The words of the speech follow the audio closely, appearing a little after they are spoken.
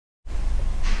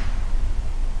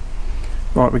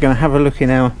Right, we're going to have a look in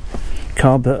our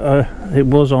carb. It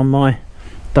was on my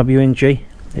WNG.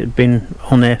 It had been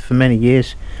on there for many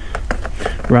years,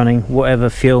 running whatever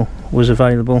fuel was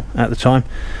available at the time.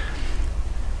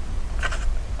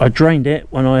 I drained it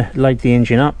when I laid the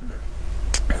engine up.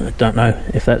 I don't know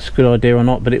if that's a good idea or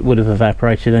not, but it would have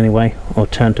evaporated anyway or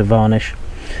turned to varnish.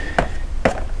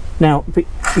 Now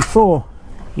before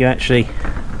you actually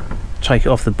take it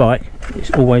off the bike,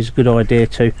 it's always a good idea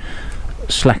to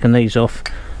slacken these off,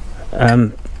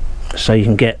 so you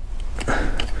can get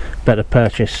better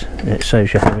purchase. It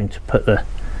saves you having to put the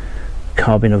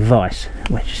carb in a vise,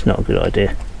 which is not a good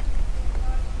idea.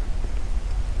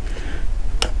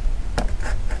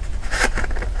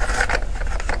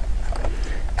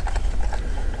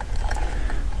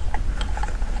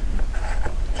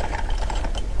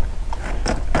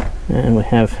 And we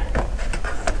have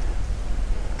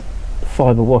the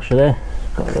fibre washer there.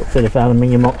 It's got a little bit of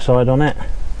aluminium oxide on it.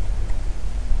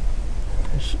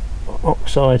 There's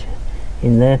oxide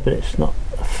in there, but it's not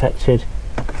affected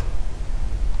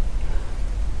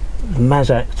the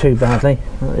Mazak too badly.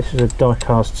 This is a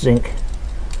die-cast zinc.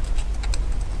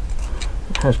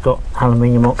 It has got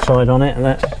aluminium oxide on it, and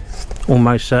that's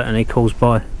almost certainly caused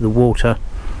by the water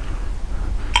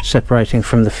separating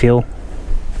from the fuel.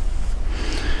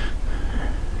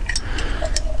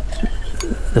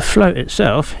 The float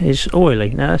itself is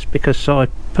oily. Now that's because I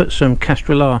put some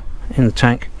castrol in the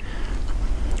tank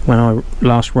when I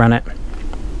last ran it,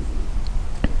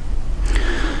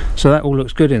 so that all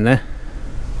looks good in there.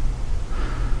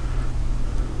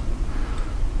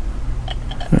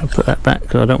 I'll put that back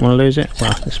because I don't want to lose it.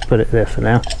 Well, let's put it there for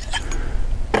now.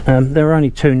 There are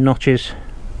only 2 notches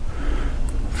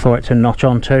for it to notch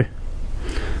onto,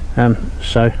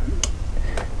 so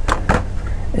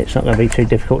it's not going to be too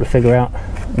difficult to figure out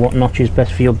what notch is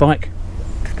best for your bike.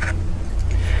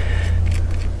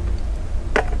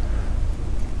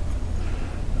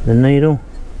 The needle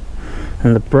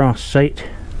and the brass seat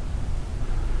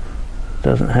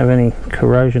doesn't have any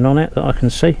corrosion on it that I can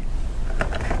see,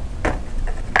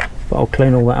 but I'll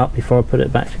clean all that up before I put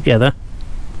it back together.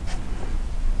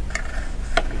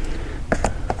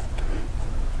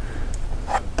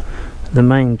 The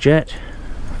main jet,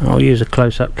 I'll use a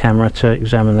close-up camera to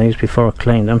examine these before I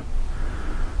clean them.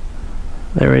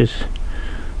 There is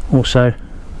also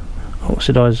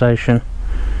oxidization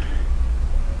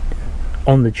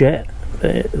on the jet,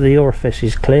 but the orifice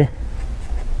is clear.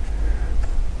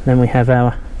 Then we have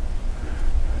our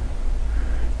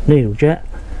needle jet.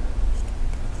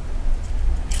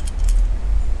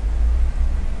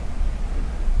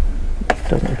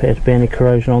 Doesn't appear to be any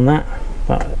corrosion on that,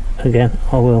 but again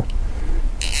I will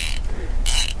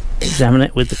examine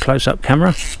it with the close-up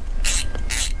camera.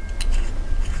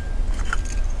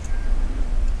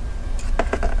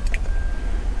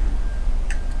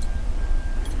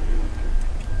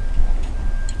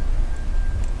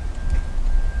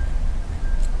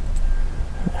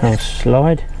 Our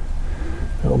slide,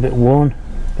 a little bit worn,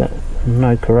 but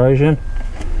no corrosion.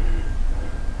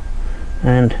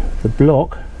 And the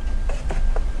block,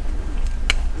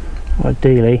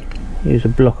 ideally use a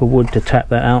block of wood to tap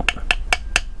that out,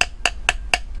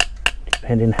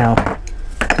 depending how.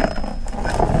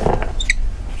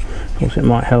 Of course, it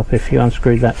might help if you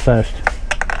unscrew that first.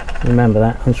 Remember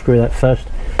that, unscrew that first.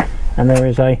 And there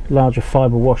is a larger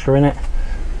fibre washer in it,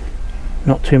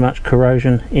 not too much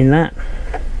corrosion in that.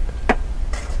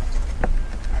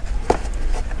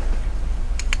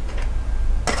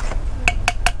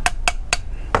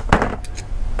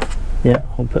 Yeah,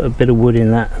 I'll put a bit of wood in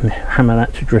that and hammer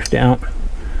that to drift it out.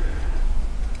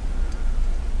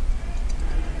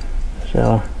 So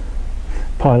our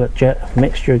pilot jet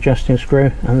mixture adjusting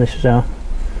screw, and this is our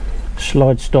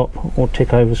slide stop or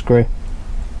tick over screw.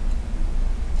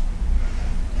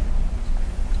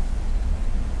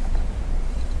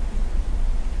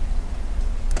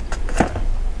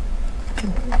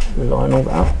 Line all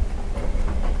that up,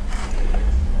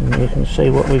 and you can see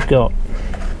what we've got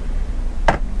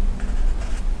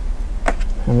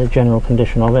and the general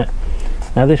condition of it.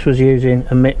 Now this was using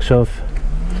a mix of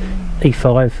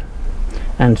E5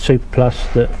 and Super Plus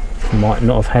that might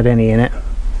not have had any in it.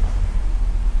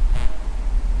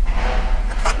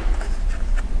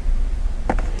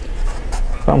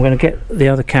 But I'm going to get the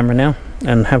other camera now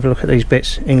and have a look at these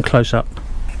bits in close up.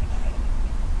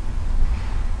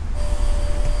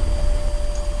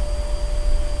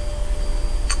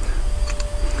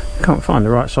 Can't find the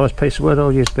right size piece of wood.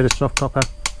 I'll use a bit of soft copper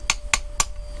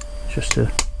just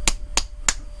to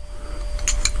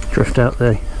drift out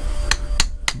the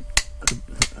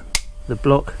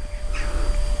block.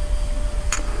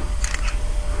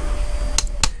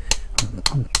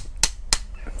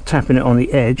 tapping it on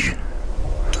the edge,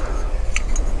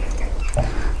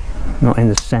 not in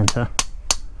the centre.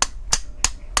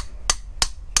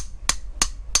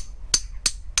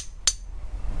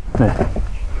 There.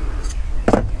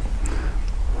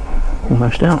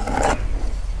 Almost out.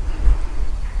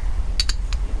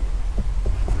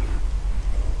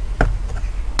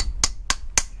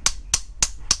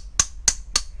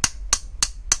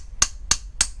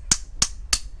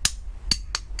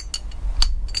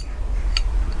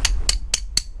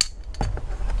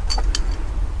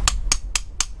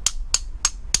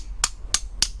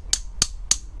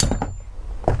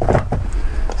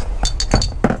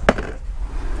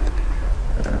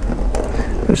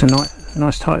 It's a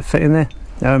nice tight fit in there.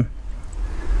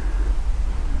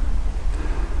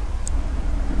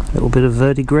 Little bit of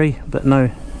verdigris, but no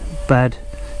bad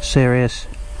serious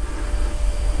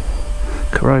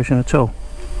corrosion at all.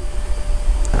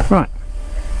 Right,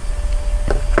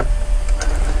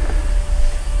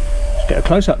 let's get a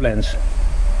close-up lens.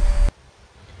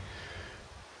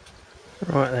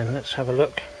 Right then, let's have a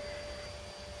look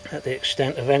at the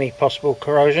extent of any possible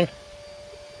corrosion.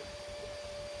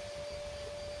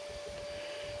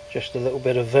 Just a little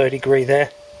bit of verdigris there.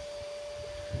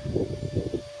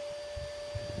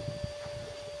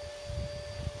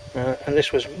 And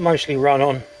this was mostly run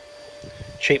on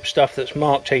cheap stuff that's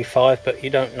marked E5, but you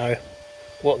don't know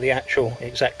what the actual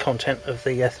exact content of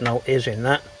the ethanol is in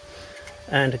that.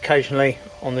 And occasionally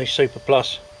on the Super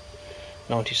Plus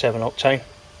 97 octane.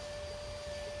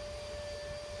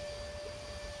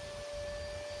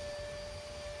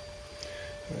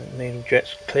 Needle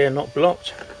jet's clear, not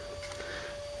blocked.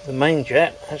 The main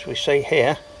jet, as we see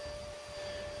here,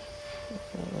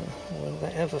 will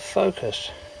they ever focus?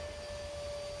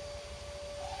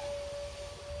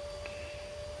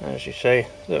 As you see, a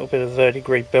little bit of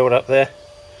verdigris build up there,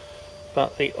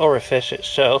 but the orifice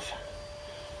itself,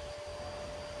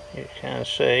 you can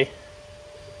see,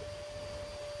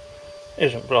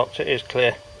 isn't blocked, it is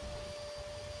clear.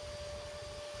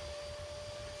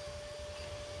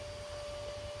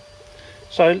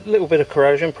 So a little bit of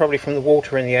corrosion, probably from the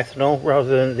water in the ethanol rather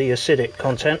than the acidic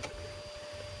content.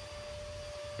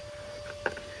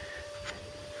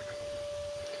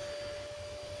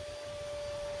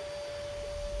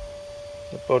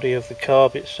 The body of the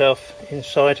carb itself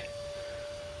inside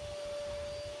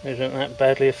isn't that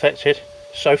badly affected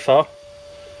so far.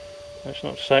 That's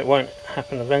not to say it won't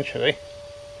happen eventually.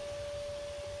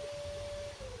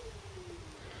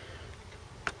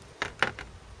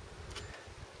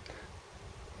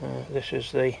 This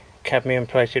is the cadmium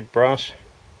plated brass.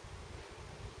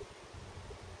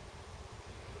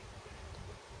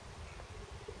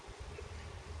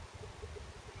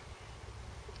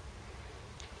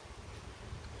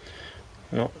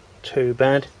 Not too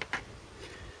bad.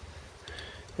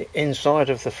 The inside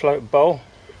of the float bowl.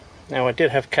 Now I did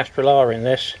have castrol in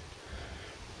this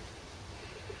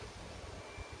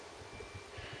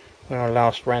when I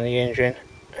last ran the engine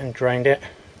and drained it.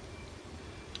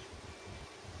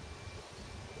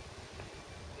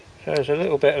 So there's a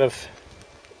little bit of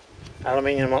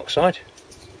aluminium oxide.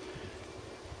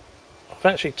 I've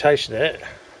actually tasted it.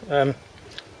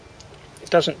 It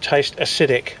doesn't taste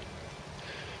acidic,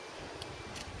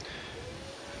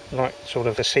 like sort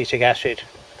of acetic acid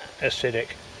acidic.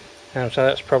 So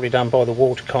that's probably done by the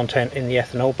water content in the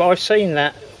ethanol. But I've seen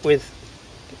that with,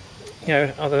 you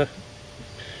know, other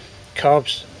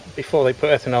carbs before they put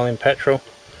ethanol in petrol.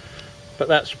 But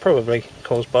that's probably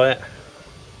caused by it.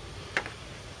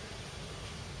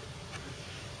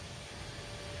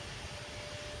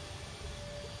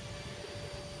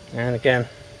 And again,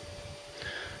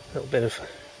 a little bit of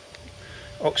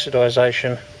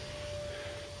oxidization.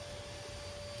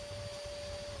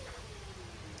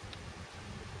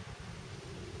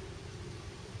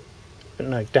 But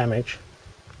no damage.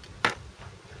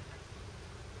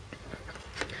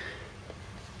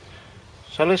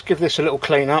 So let's give this a little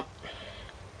clean up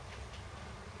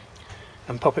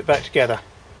and pop it back together.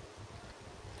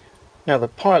 Now the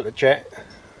pilot jet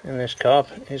in this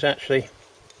carb is actually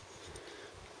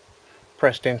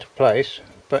pressed into place,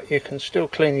 but you can still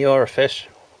clean the orifice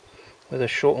with a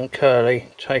short and curly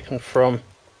taken from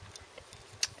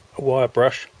a wire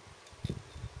brush.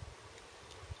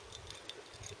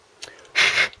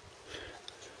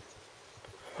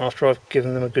 After I've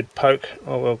given them a good poke,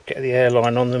 I will get the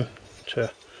airline on them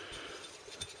to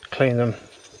clean them,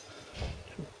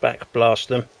 back blast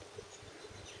them.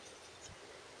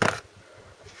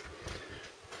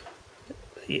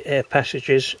 The air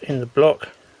passages in the block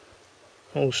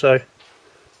also.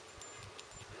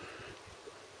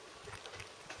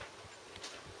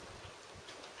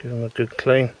 Give them a good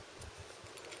clean.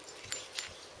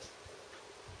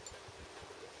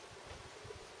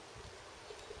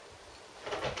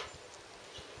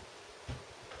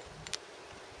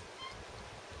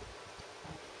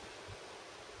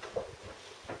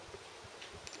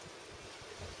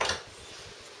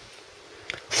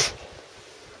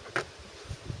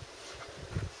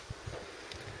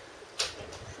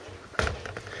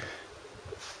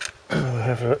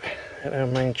 have a look at our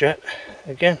main jet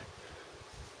again.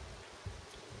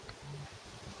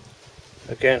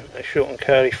 Again, a short and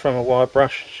curly from a wire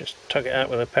brush, just tug it out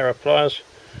with a pair of pliers.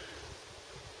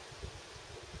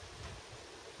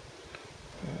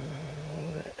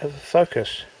 Of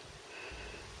focus,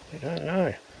 we don't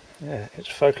know. Yeah, it's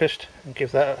focused, and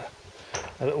give that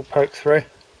a little poke through,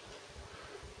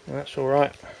 and that's all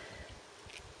right.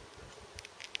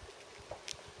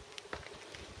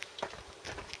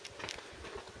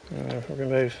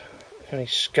 Remove any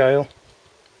scale.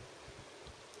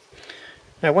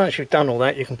 Now once you've done all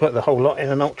that, you can put the whole lot in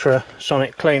an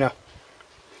ultrasonic cleaner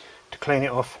to clean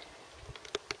it off.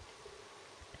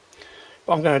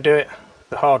 But I'm going to do it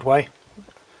the hard way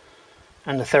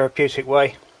and the therapeutic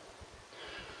way,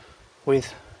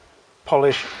 with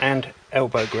polish and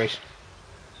elbow grease.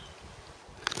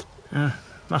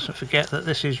 Mustn't forget that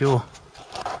this is your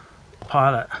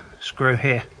pilot screw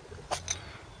here,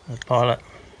 the pilot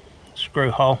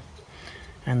screw hole,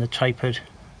 and the tapered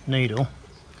needle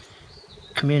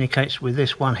communicates with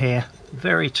this one here,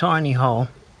 very tiny hole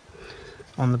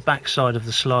on the back side of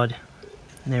the slide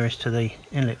nearest to the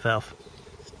inlet valve.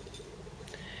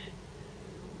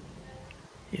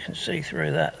 You can see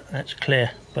through that, that's clear,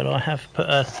 but I have put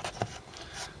a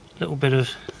little bit of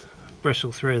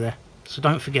bristle through there, so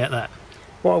don't forget that.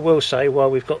 What I will say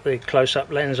while we've got the close-up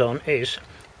lens on is,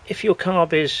 if your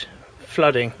carb is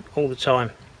flooding all the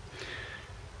time,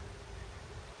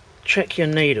 check your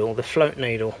needle, the float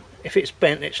needle. If it's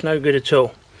bent, it's no good at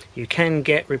all. You can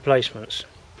get replacements.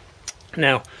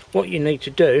 Now what you need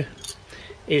to do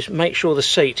is make sure the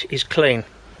seat is clean.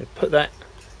 Put that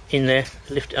in there,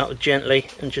 lift it up gently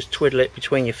and just twiddle it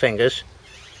between your fingers.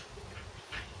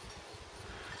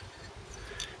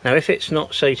 Now if it's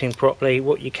not seating properly,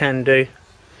 what you can do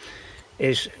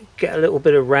is get a little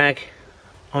bit of rag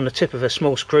on the tip of a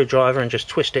small screwdriver and just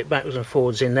twist it backwards and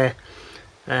forwards in there,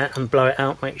 and blow it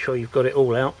out. Make sure you've got it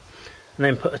all out, and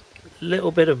then put a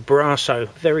little bit of Brasso,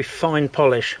 very fine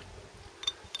polish,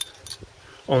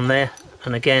 on there,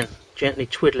 and again gently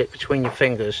twiddle it between your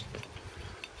fingers,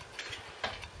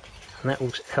 and that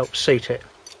will help seat it.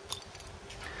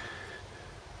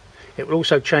 It will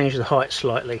also change the height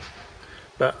slightly,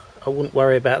 but I wouldn't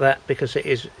worry about that because it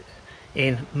is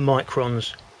in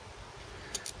microns.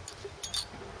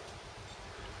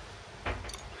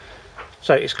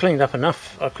 So it's cleaned up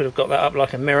enough. I could have got that up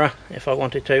like a mirror if I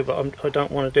wanted to, but I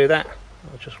don't want to do that.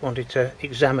 I just wanted to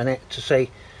examine it to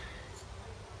see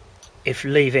if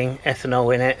leaving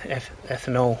ethanol in it,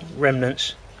 ethanol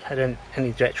remnants, had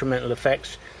any detrimental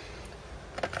effects,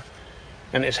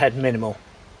 and it's had minimal.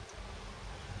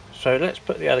 So let's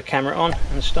put the other camera on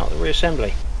and start the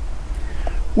reassembly.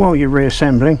 While you're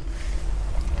reassembling,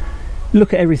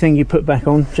 look at everything you put back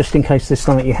on, just in case there's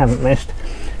something you haven't missed.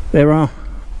 There are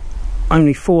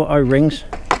only 4 O-rings,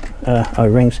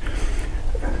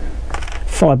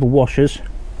 fibre washers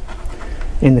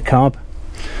in the carb.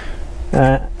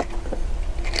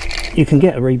 You can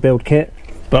get a rebuild kit,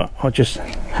 but I just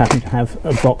happen to have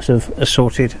a box of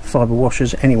assorted fibre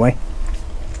washers anyway.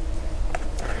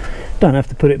 Don't have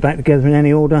to put it back together in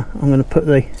any order. I'm going to put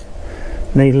the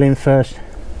needle in first,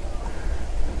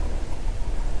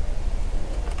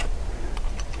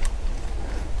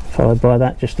 followed by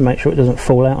that, just to make sure it doesn't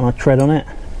fall out and I tread on it,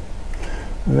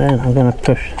 and then I'm going to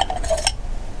push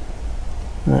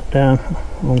that down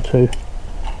onto the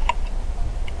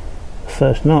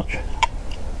first notch.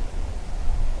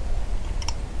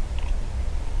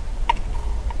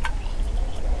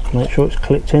 Make sure it's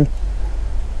clicked in.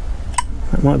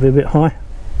 That might be a bit high,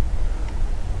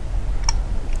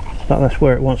 but that's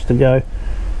where it wants to go.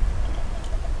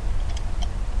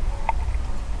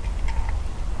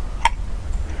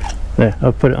 There,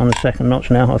 I've put it on the second notch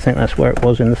now. I think that's where it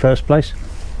was in the first place.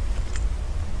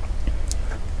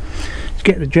 Let's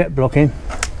get the jet block in.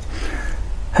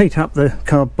 Heat up the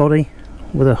carb body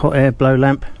with a hot air blow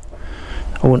lamp.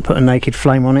 I wouldn't put a naked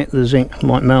flame on it, the zinc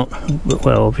might melt, but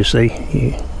well, obviously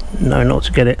you know not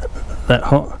to get it that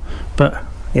hot. But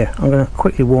yeah, I'm going to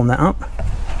quickly warm that up.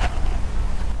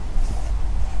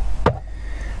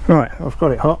 Right, I've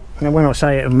got it hot. Now when I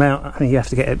say it'll melt, you have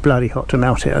to get it bloody hot to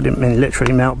melt it. I didn't mean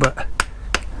literally melt, but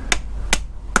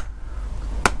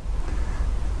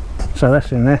so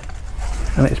that's in there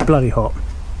and it's bloody hot.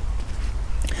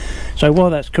 So while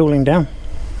that's cooling down,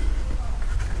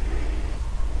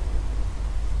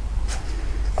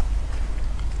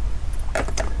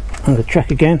 I'm going to check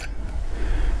again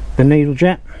the needle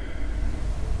jet.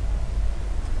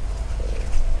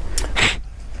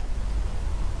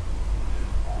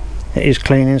 It is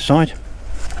clean inside.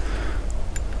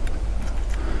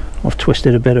 I've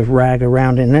twisted a bit of rag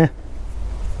around in there.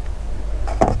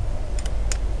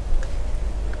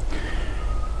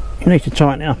 you need to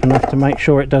tighten it up enough to make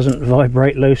sure it doesn't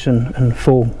vibrate loose and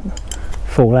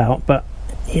fall out, but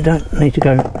you don't need to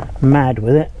go mad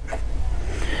with it.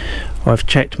 I've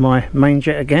checked my main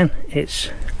jet again, it's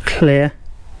clear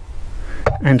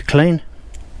and clean.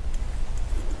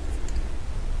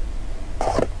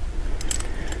 Look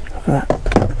at that,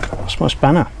 that's my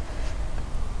spanner.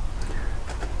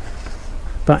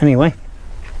 But anyway,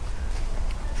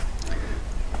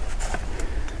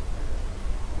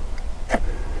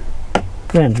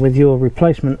 then with your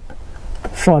replacement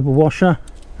fibre washer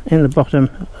in the bottom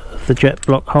of the jet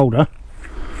block holder,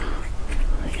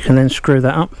 you can then screw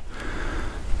that up.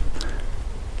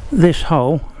 This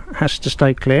hole has to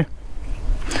stay clear.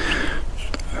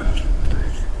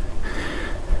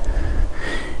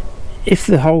 If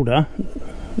the holder,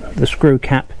 the screw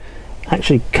cap,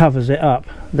 actually covers it up,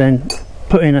 then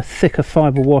put in a thicker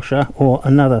fibre washer or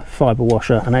another fibre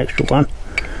washer, an extra one,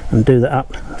 and do that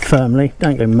up firmly.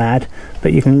 Don't go mad,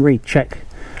 but you can recheck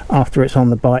after it's on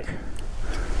the bike.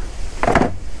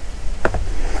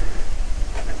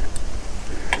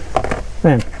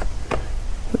 Then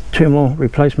 2 more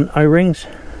replacement O-rings.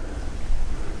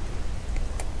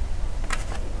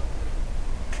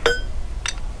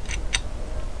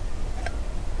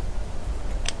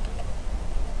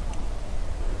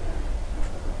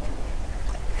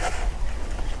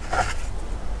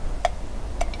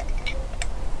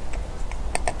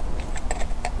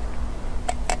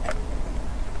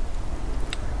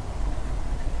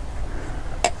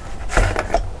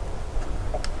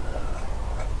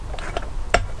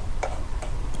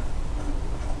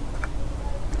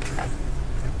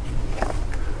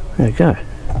 There we go.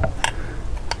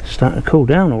 Starting to cool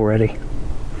down already.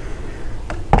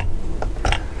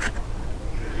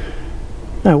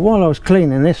 Now, while I was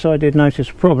cleaning this, I did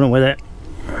notice a problem with it.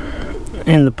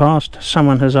 In the past,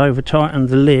 someone has over tightened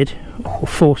the lid or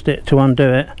forced it to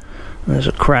undo it. There's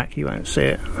a crack, you won't see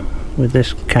it with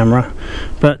this camera,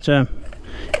 but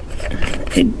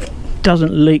it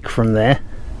doesn't leak from there.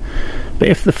 But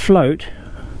if the float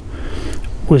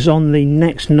was on the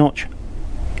next notch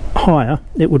higher,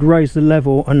 it would raise the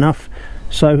level enough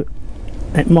so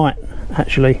it might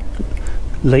actually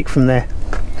leak from there.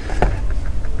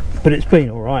 But it's been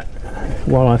alright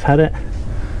while I've had it.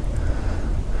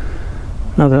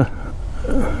 Another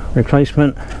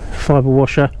replacement fibre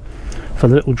washer for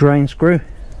the little drain screw.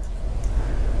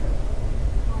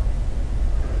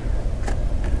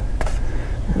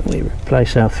 And we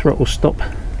replace our throttle stop.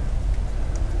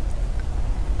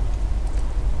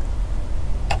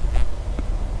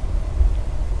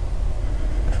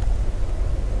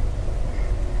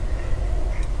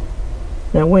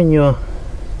 Now, when you're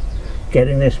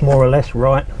getting this more or less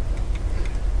right,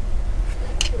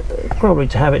 probably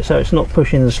to have it so it's not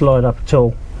pushing the slide up at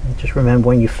all. Just remember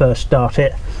when you first start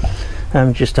it,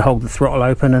 just to hold the throttle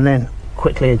open and then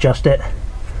quickly adjust it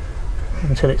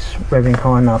until it's revving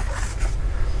high enough.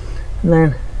 And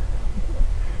then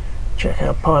check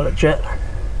our pilot jet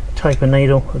taper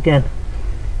needle again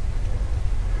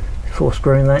before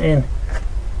screwing that in.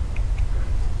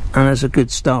 And as a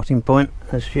good starting point,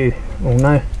 as you all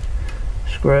know,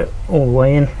 screw it all the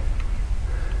way in,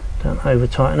 don't over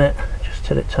tighten it, just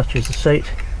till it touches the seat,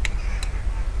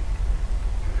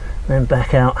 then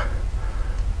back out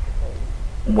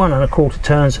 1 1/4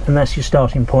 turns, and that's your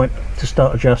starting point to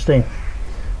start adjusting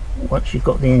once you've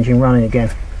got the engine running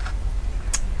again.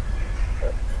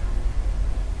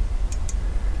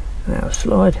 Now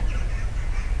slide,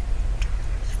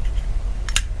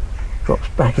 drops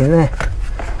back in there.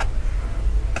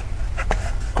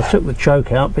 I took the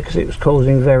choke out because it was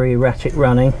causing very erratic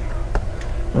running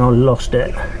and I lost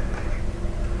it,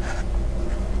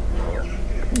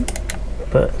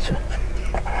 but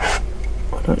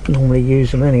I don't normally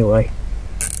use them anyway.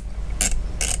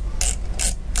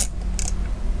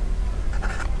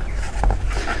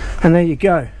 And there you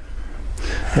go.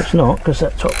 It's not, because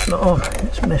that top's not on,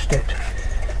 it's missed it.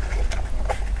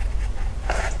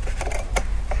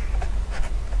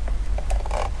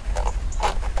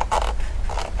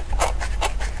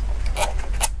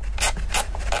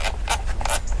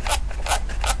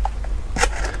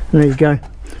 And there you go,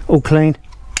 all clean,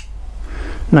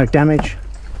 no damage.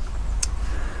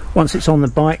 Once it's on the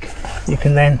bike, you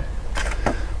can then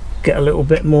get a little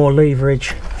bit more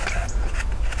leverage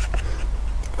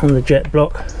on the jet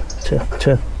block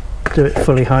to do it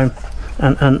fully home,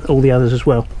 and all the others as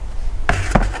well.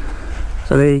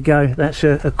 So there you go, that's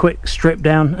a quick strip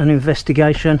down and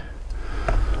investigation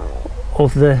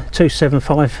of the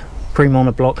 275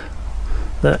 pre-monobloc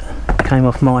that came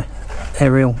off my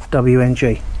Aerial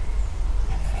WNG.